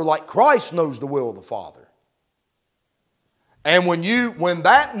Father like Christ knows the will of the Father. And when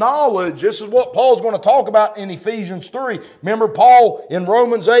that knowledge, this is what Paul's going to talk about in Ephesians 3. Remember Paul in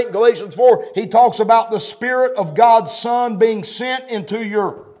Romans 8 and Galatians 4, he talks about the Spirit of God's Son being sent into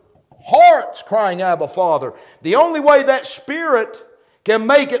your hearts, crying, Abba, Father. The only way that Spirit can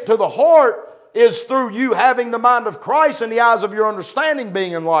make it to the heart is through you having the mind of Christ and the eyes of your understanding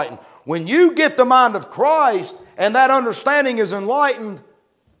being enlightened. When you get the mind of Christ and that understanding is enlightened,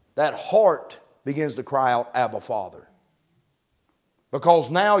 that heart begins to cry out, Abba, Father. Because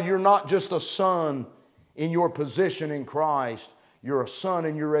now you're not just a son in your position in Christ, you're a son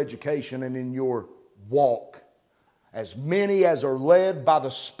in your education and in your walk. As many as are led by the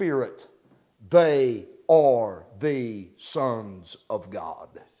Spirit, they are the sons of God.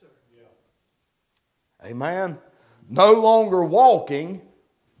 Amen? No longer walking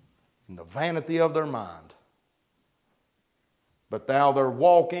in the vanity of their mind, but now they're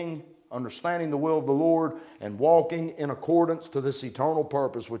walking, understanding the will of the Lord, and walking in accordance to this eternal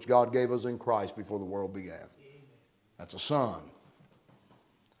purpose which God gave us in Christ before the world began. That's a son.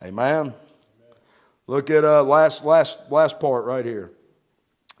 Amen? Look at last part right here.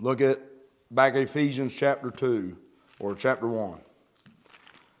 Look at back at Ephesians chapter 2 or chapter 1.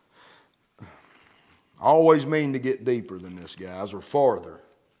 I always mean to get deeper than this, guys, or farther,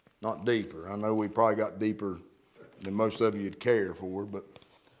 not deeper. I know we probably got deeper than most of you'd care for, but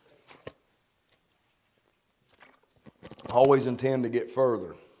I always intend to get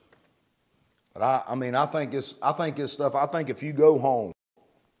further. But I think this stuff, I think if you go home,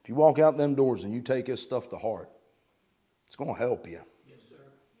 if you walk out them doors and you take this stuff to heart, it's going to help you. Yes, sir.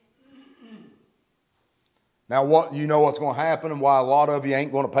 Now, you know what's going to happen and why a lot of you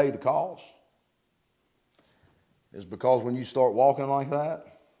ain't going to pay the cost? Is because when you start walking like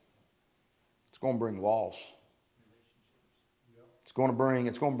that, it's going to bring loss. It's going to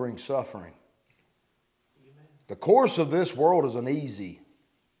bring suffering. The course of this world is an easy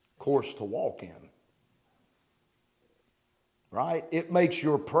course to walk in. Right? It makes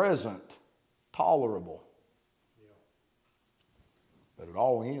your present tolerable. But it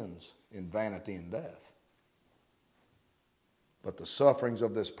all ends in vanity and death. But the sufferings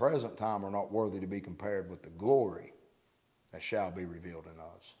of this present time are not worthy to be compared with the glory that shall be revealed in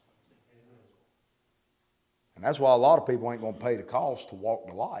us. And that's why a lot of people ain't going to pay the cost to walk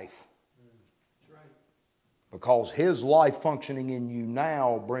the life. Because His life functioning in you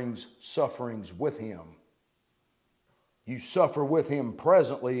now brings sufferings with Him. You suffer with Him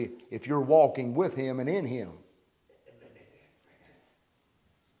presently if you're walking with Him and in Him.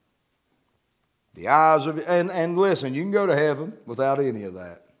 The eyes of, and listen, you can go to heaven without any of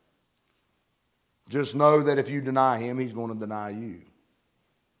that. Just know that if you deny Him, He's going to deny you.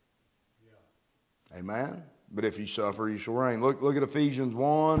 Yeah. Amen? But if you suffer, you shall reign. Look at Ephesians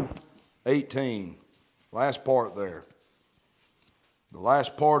 1:18. Last part there. The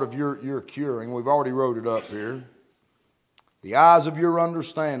last part of your curing. We've already wrote it up here. The eyes of your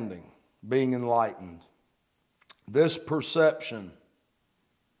understanding being enlightened. This perception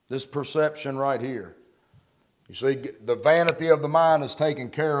right here. You see, the vanity of the mind is taken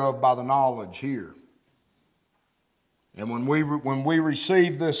care of by the knowledge here. And when we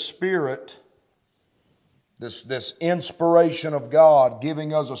receive this Spirit, this inspiration of God,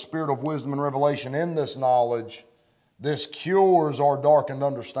 giving us a spirit of wisdom and revelation in this knowledge, this cures our darkened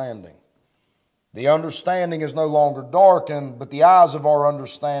understanding. The understanding is no longer darkened, but the eyes of our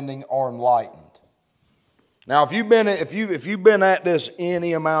understanding are enlightened. Now, if you've been at this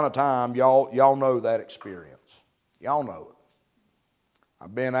any amount of time, y'all know that experience. Y'all know it.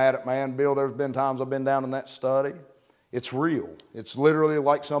 I've been at it, man. Bill, there's been times I've been down in that study. It's real. It's literally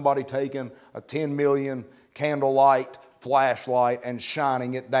like somebody taking a 10 million candlelight flashlight and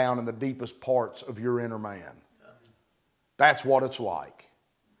shining it down in the deepest parts of your inner man. That's what it's like.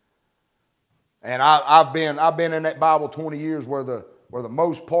 And I've been in that Bible 20 years where the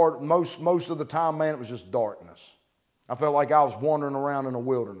most of the time, man, it was just darkness. I felt like I was wandering around in a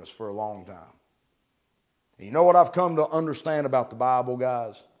wilderness for a long time. And you know what I've come to understand about the Bible,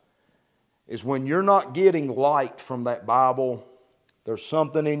 guys? Is when you're not getting light from that Bible, there's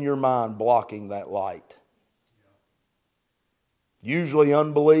something in your mind blocking that light. Usually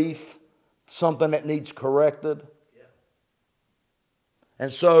unbelief, something that needs corrected. Yeah.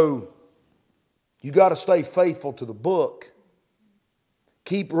 And so, you got to stay faithful to the book.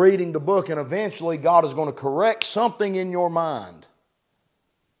 Keep reading the book, and eventually God is going to correct something in your mind.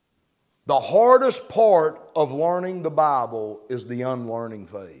 The hardest part of learning the Bible is the unlearning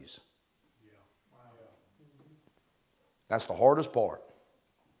phase. That's the hardest part,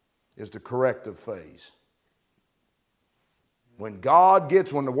 is the corrective phase. When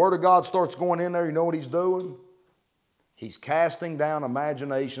the Word of God starts going in there, you know what He's doing? He's casting down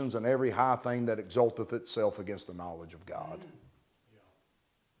imaginations and every high thing that exalteth itself against the knowledge of God.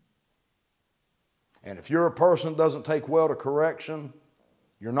 And if you're a person that doesn't take well to correction,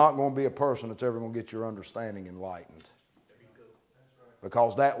 you're not going to be a person that's ever going to get your understanding enlightened.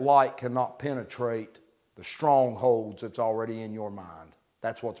 Because that light cannot penetrate the strongholds that's already in your mind.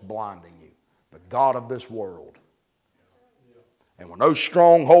 That's what's blinding you. The God of this world. And when those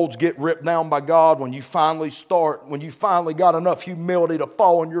strongholds get ripped down by God, when you finally got enough humility to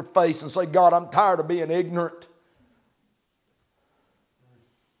fall on your face and say, God, I'm tired of being ignorant.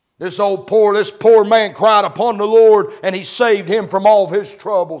 This poor man cried upon the Lord, and He saved him from all of his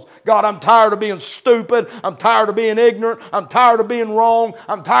troubles. God, I'm tired of being stupid. I'm tired of being ignorant. I'm tired of being wrong.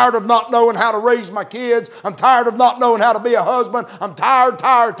 I'm tired of not knowing how to raise my kids. I'm tired of not knowing how to be a husband. I'm tired.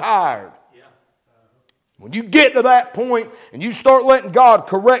 Yeah. When you get to that point and you start letting God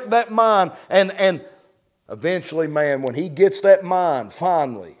correct that mind, and eventually, man, when He gets that mind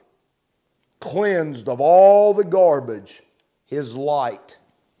finally cleansed of all the garbage, His light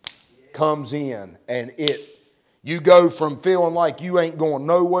comes in, and you go from feeling like you ain't going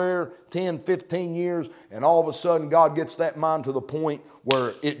nowhere 10, 15 years, and all of a sudden God gets that mind to the point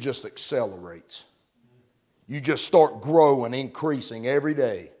where it just accelerates. You just start growing, increasing every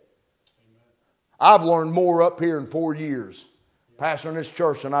day. I've learned more up here in 4 years pastoring this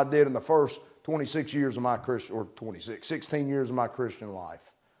church than I did in the first 26 years of my Christian, or 16 years of my Christian life,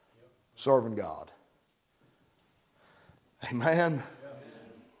 serving God. Amen.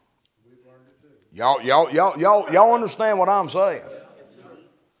 Y'all understand what I'm saying?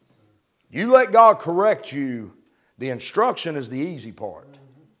 You let God correct you, the instruction is the easy part.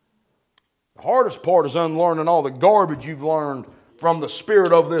 The hardest part is unlearning all the garbage you've learned from the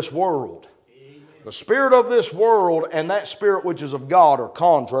spirit of this world. The spirit of this world and that spirit which is of God are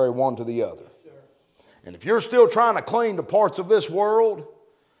contrary one to the other. And if you're still trying to clean the parts of this world,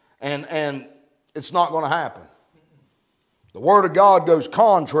 and it's not going to happen. The Word of God goes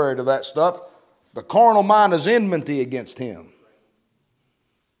contrary to that stuff. The carnal mind is enmity against Him.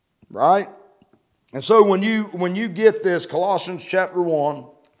 Right? And so when you get this, Colossians chapter 1,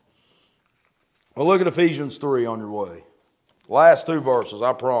 well, look at Ephesians 3 on your way. Last two verses,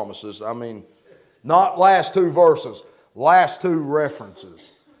 I promise this. I mean, not last two verses, last two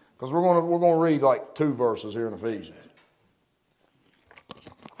references. Because we're going to read like two verses here in Ephesians.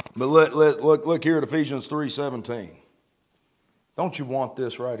 But look here at Ephesians 3:17. Don't you want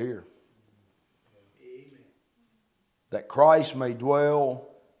this right here? That Christ may dwell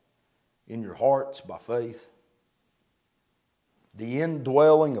in your hearts by faith. The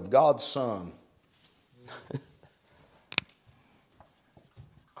indwelling of God's Son.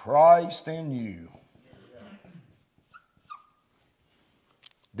 Christ in you.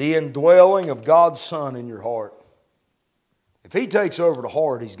 The indwelling of God's Son in your heart. If He takes over the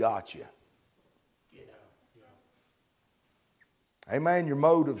heart, He's got you. Amen. Your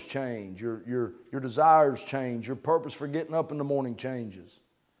motives change. Your desires change. Your purpose for getting up in the morning changes.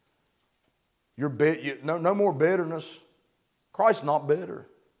 No more bitterness. Christ's not bitter.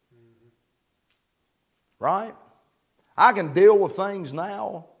 Right? I can deal with things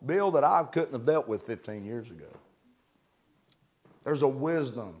now, Bill, that I couldn't have dealt with 15 years ago. There's a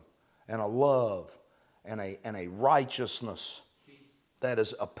wisdom and a love and a righteousness that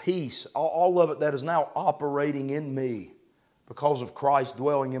is a peace, all of it that is now operating in me because of Christ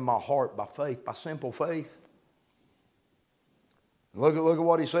dwelling in my heart by faith, by simple faith. Look at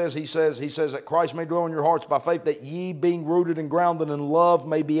what he says. He says that Christ may dwell in your hearts by faith, that ye, being rooted and grounded in love,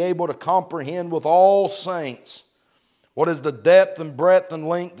 may be able to comprehend with all saints what is the depth and breadth and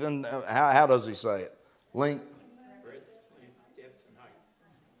length, and how does he say it? Length,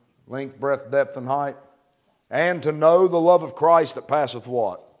 breadth, depth, and height. And to know the love of Christ that passeth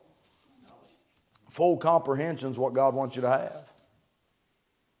what? Full comprehension is what God wants you to have.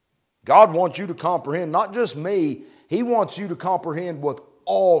 God wants you to comprehend, not just me. He wants you to comprehend with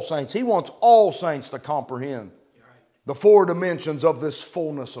all saints. He wants all saints to comprehend the four dimensions of this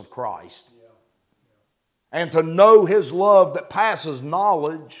fullness of Christ. And to know His love that passes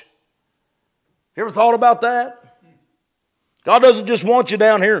knowledge. You ever thought about that? God doesn't just want you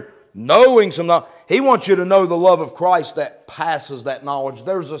down here knowing some knowledge. He wants you to know the love of Christ that passes that knowledge.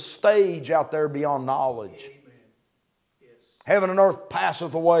 There's a stage out there beyond knowledge. Heaven and earth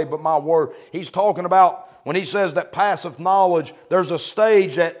passeth away, but my word. He's talking about, when he says that passeth knowledge, there's a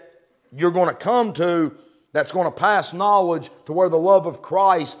stage that you're going to come to that's going to pass knowledge to where the love of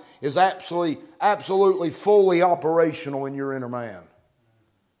Christ is absolutely fully operational in your inner man.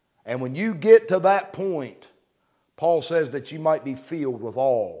 And when you get to that point, Paul says that you might be filled with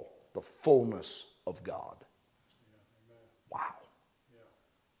all the fullness of God. Wow.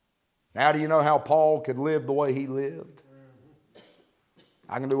 Now do you know how Paul could live the way he lived?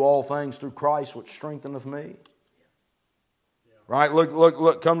 I can do all things through Christ which strengtheneth me. Right?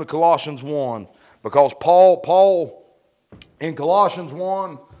 Look, come to Colossians 1. Because Paul, in Colossians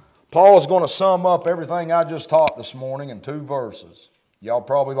 1, Paul is going to sum up everything I just taught this morning in 2 verses. Y'all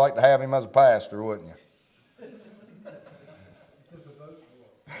probably like to have him as a pastor, wouldn't you?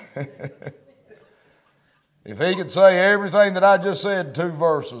 If he could say everything that I just said in 2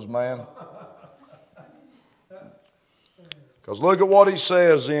 verses, man. Because look at what he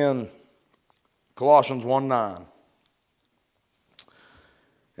says in Colossians 1:9.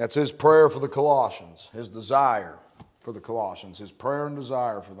 That's his prayer for the Colossians, his desire for the Colossians, his prayer and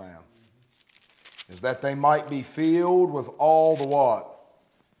desire for them is that they might be filled with all the what?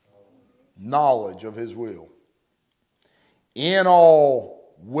 Knowledge of his will. In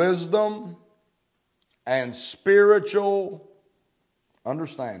all wisdom and spiritual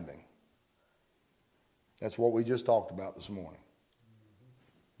understanding. That's what we just talked about this morning.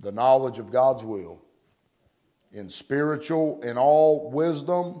 The knowledge of God's will. In all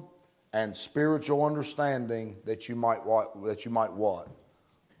wisdom and spiritual understanding, that you might what?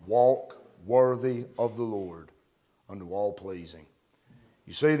 Walk worthy of the Lord unto all pleasing.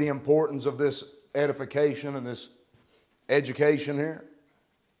 You see the importance of this edification and this education here?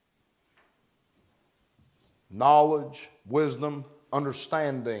 Knowledge, wisdom,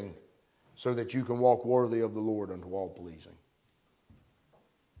 understanding, so that you can walk worthy of the Lord unto all pleasing.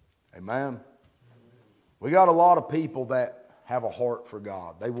 Amen. We got a lot of people that have a heart for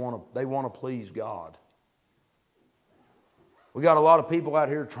God. They want to please God. We got a lot of people out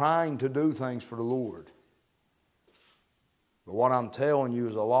here trying to do things for the Lord. But what I'm telling you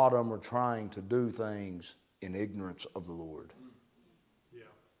is a lot of them are trying to do things in ignorance of the Lord. Yeah.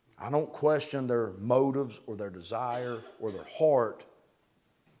 I don't question their motives or their desire or their heart.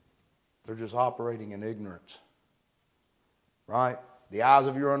 They're just operating in ignorance. Right? The eyes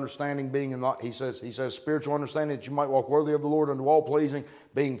of your understanding being enlightened. He says spiritual understanding, that you might walk worthy of the Lord unto all pleasing,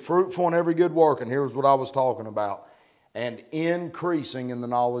 being fruitful in every good work. And here's what I was talking about. And increasing in the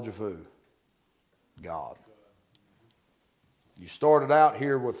knowledge of who? God. You started out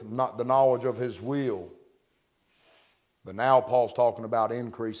here with not the knowledge of his will. But now Paul's talking about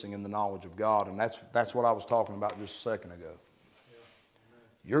increasing in the knowledge of God. And that's what I was talking about just a second ago.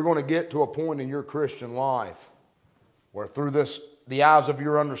 You're going to get to a point in your Christian life where through the eyes of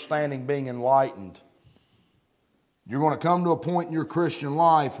your understanding being enlightened, you're going to come to a point in your Christian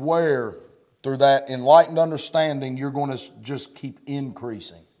life where through that enlightened understanding, you're going to just keep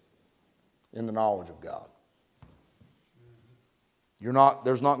increasing in the knowledge of God.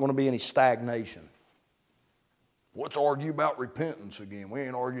 There's not going to be any stagnation. Let's argue about repentance again. We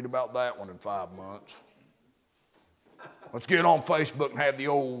ain't argued about that one in 5 months. Let's get on Facebook and have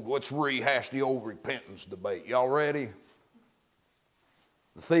let's rehash the old repentance debate. Y'all ready?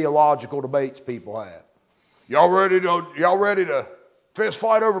 The theological debates people have. Y'all ready to fist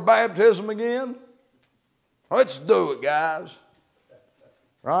fight over baptism again? Let's do it, guys.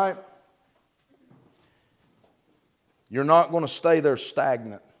 Right? You're not going to stay there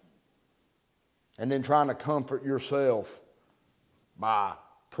stagnant and then trying to comfort yourself by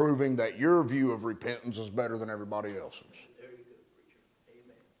proving that your view of repentance is better than everybody else's. There you go, preacher.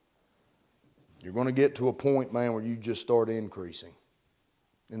 Amen. You're going to get to a point, man, where you just start increasing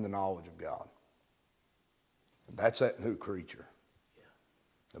in the knowledge of God. And that's that new creature. Yeah.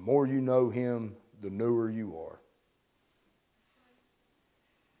 The more you know him, the newer you are.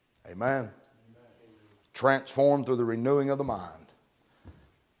 Amen. Transformed through the renewing of the mind.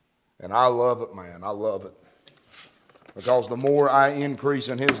 And I love it, man. I love it. Because the more I increase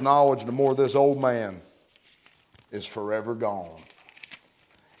in his knowledge, the more this old man is forever gone.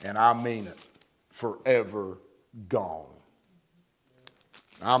 And I mean it. Forever gone.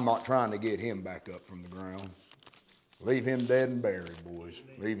 I'm not trying to get him back up from the ground. Leave him dead and buried, boys.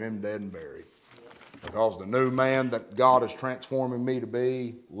 Leave him dead and buried. Because the new man that God is transforming me to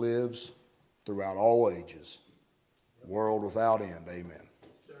be lives throughout all ages. World without end. Amen.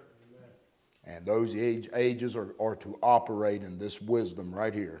 And those ages are to operate in this wisdom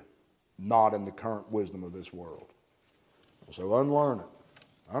right here, not in the current wisdom of this world. So unlearn it.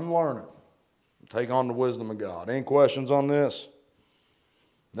 Unlearn it. Take on the wisdom of God. Any questions on this?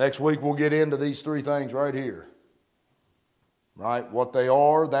 Next week we'll get into these three things right here. Right? What they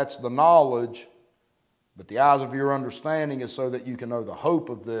are, that's the knowledge. But the eyes of your understanding is so that you can know the hope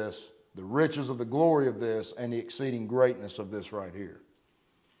of this, the riches of the glory of this, and the exceeding greatness of this right here.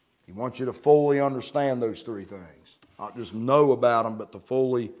 He wants you to fully understand those three things. Not just know about them, but to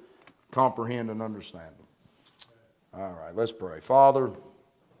fully comprehend and understand them. All right, let's pray. Father,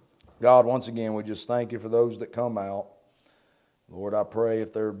 God, once again, we just thank you for those that come out. Lord, I pray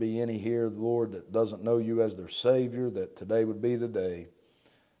if there be any here, Lord, that doesn't know you as their Savior, that today would be the day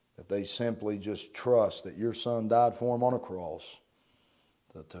that they simply just trust that your Son died for them on a cross,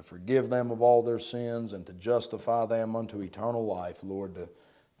 to forgive them of all their sins and to justify them unto eternal life, Lord,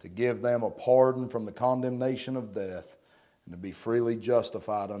 to give them a pardon from the condemnation of death and to be freely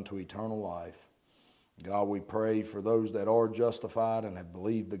justified unto eternal life. God, we pray for those that are justified and have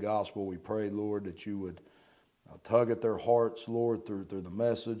believed the gospel. We pray, Lord, that you would tug at their hearts, Lord, through the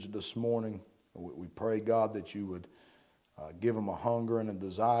message this morning. We pray, God, that you would give them a hunger and a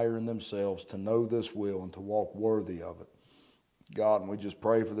desire in themselves to know this will and to walk worthy of it. God, and we just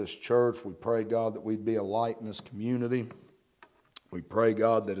pray for this church. We pray, God, that we'd be a light in this community. We pray,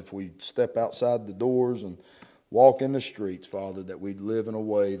 God, that if we step outside the doors and walk in the streets, Father, that we'd live in a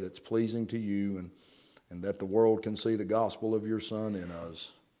way that's pleasing to you and that the world can see the gospel of your Son in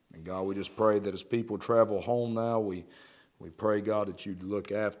us. And God, we just pray that as people travel home now, we pray, God, that you'd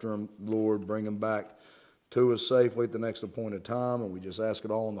look after them, Lord, bring them back to us safely at the next appointed time. And we just ask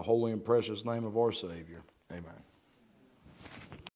it all in the holy and precious name of our Savior. Amen.